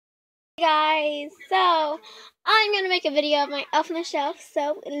Guys, so I'm gonna make a video of my elf on the shelf,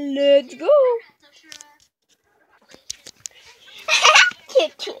 so let's go.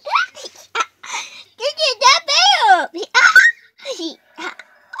 Cute, cute.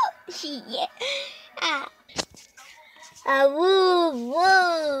 Woo,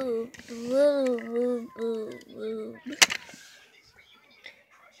 woo, woo, woo, woo, woo.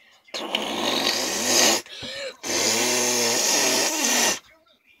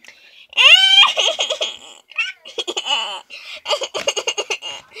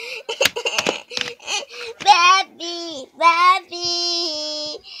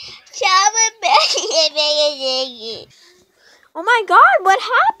 Oh my God, what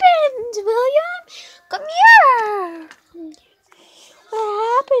happened, William? Come here.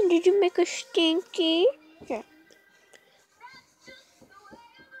 What happened? Did you make a stinky? Here.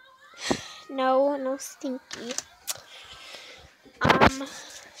 No stinky.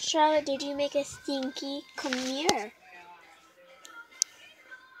 Charlotte, did you make a stinky? Come here.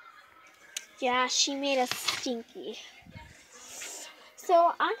 Yeah, she made a stinky.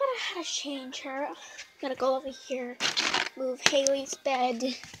 So I'm gonna have to change her. I'm gonna go over here, move Haley's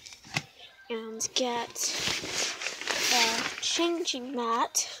bed, and get a changing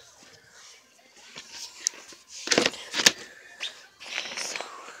mat.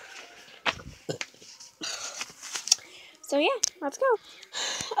 So yeah, let's go.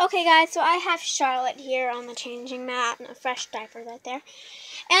 Okay guys, so I have Charlotte here on the changing mat and a fresh diaper right there.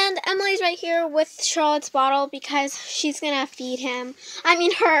 And Emily's right here with Charlotte's bottle because she's gonna feed her,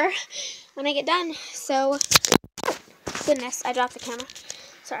 when I get done. So, goodness, I dropped the camera.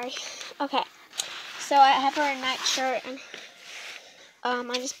 Sorry. Okay, so I have her nightshirt and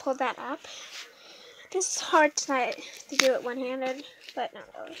I just pulled that up. This is hard tonight to do it one-handed, but not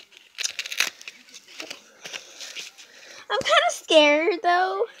really. I'm kind of scared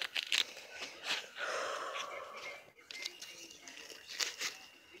though.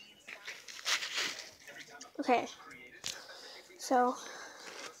 Okay, so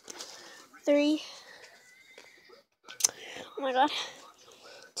 3, oh my God,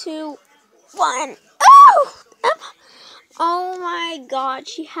 2, 1. Oh my God,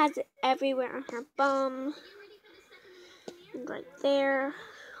 she has it everywhere on her bum, and right there.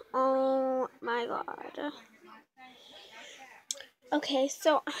 Oh my God. Okay,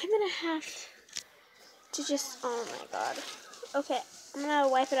 so I'm gonna have to just, oh my God. Okay, I'm gonna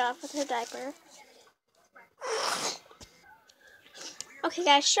wipe it off with her diaper. Okay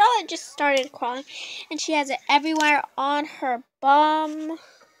guys, Charlotte just started crawling and she has it everywhere on her bum.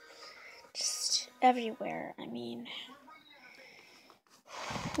 Just everywhere, I mean.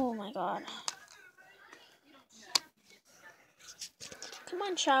 Oh my God. Come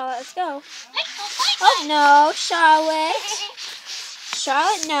on, Charlotte, let's go. Oh no, Charlotte.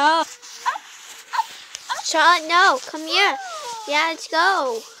 Charlotte, no. Charlotte, no, come here. Yeah, let's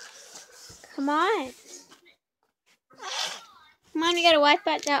go. Come on. Come on, you gotta wipe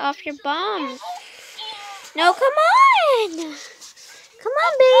that off your bum. No, come on. Come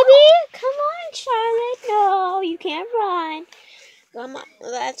on, baby. Come on, Charlotte. No, you can't run. Come on,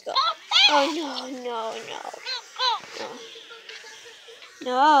 let's go. Oh, no.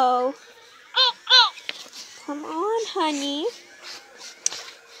 No. Come on, honey.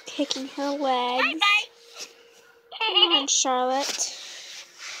 Kicking her legs. Come on, Charlotte.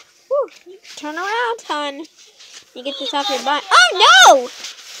 Woo. Turn around, hon. You get this off your butt. Oh, no!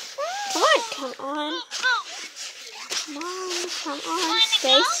 Come on.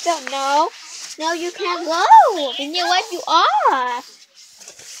 Stay still. No, you can't go. Then you wipe you off.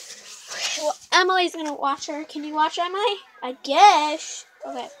 Well, Emily's gonna watch her. Can you watch Emily? I guess.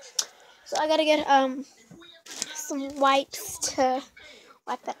 Okay. So I gotta get some wipes to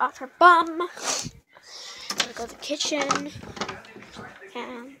wipe that off her bum. I'm gonna go to the kitchen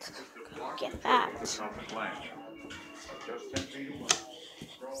and get that.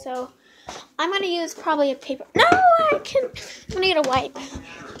 So I'm gonna use probably a paper. No, I'm gonna get a wipe.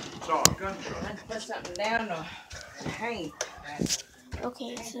 Put something down or hang.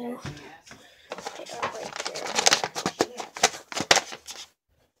 Okay, so right here.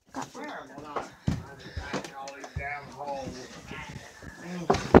 Got one.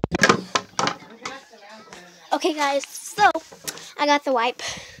 Okay, guys, so I got the wipe,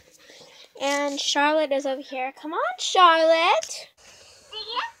 and Charlotte is over here. Come on, Charlotte.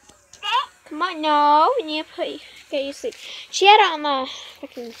 Come on, no, we need to get you to sleep. She had it on the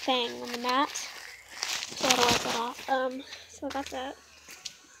freaking thing on the mat, so I had to wipe it off. So I got that.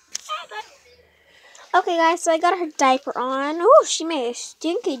 Okay, guys, so I got her diaper on. Oh, she made a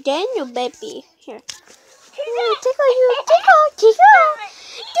stinky Daniel baby. Here. Tickle you, tickle.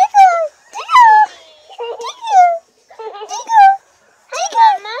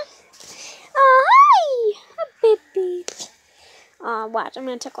 Watch, I'm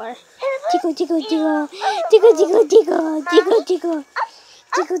gonna tickle her. Tickle, tickle, tickle. Tickle, tickle, tickle. Tickle, tickle.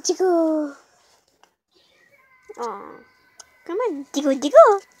 Tickle, tickle. Aw. Come on. Tickle,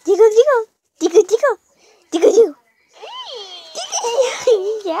 tickle. Tickle, tickle. Tickle, tickle. Tickle, tickle.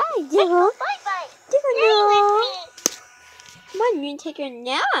 Yeah, tickle. Tickle, no. Come on, you can take your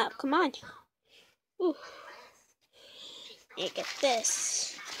nap. Come on. Ooh. You get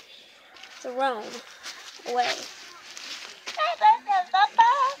this. Thrown away.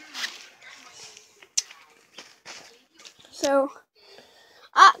 So,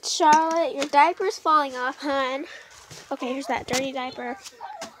 Charlotte, your diaper's falling off, hon. Okay, here's that dirty diaper.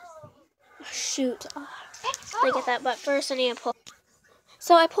 Oh, shoot. Oh, I get that, but first I need to pull.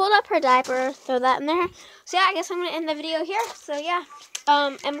 So I pulled up her diaper, throw that in there. So yeah, I guess I'm gonna end the video here. So yeah,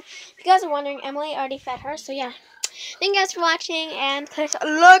 if you guys are wondering, Emily already fed her. So yeah, thank you guys for watching and click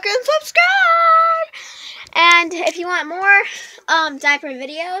like and subscribe. And if you want more diaper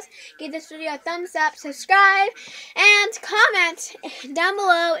videos, give this video a thumbs up, subscribe, and comment down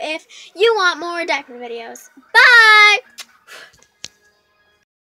below if you want more diaper videos. Bye!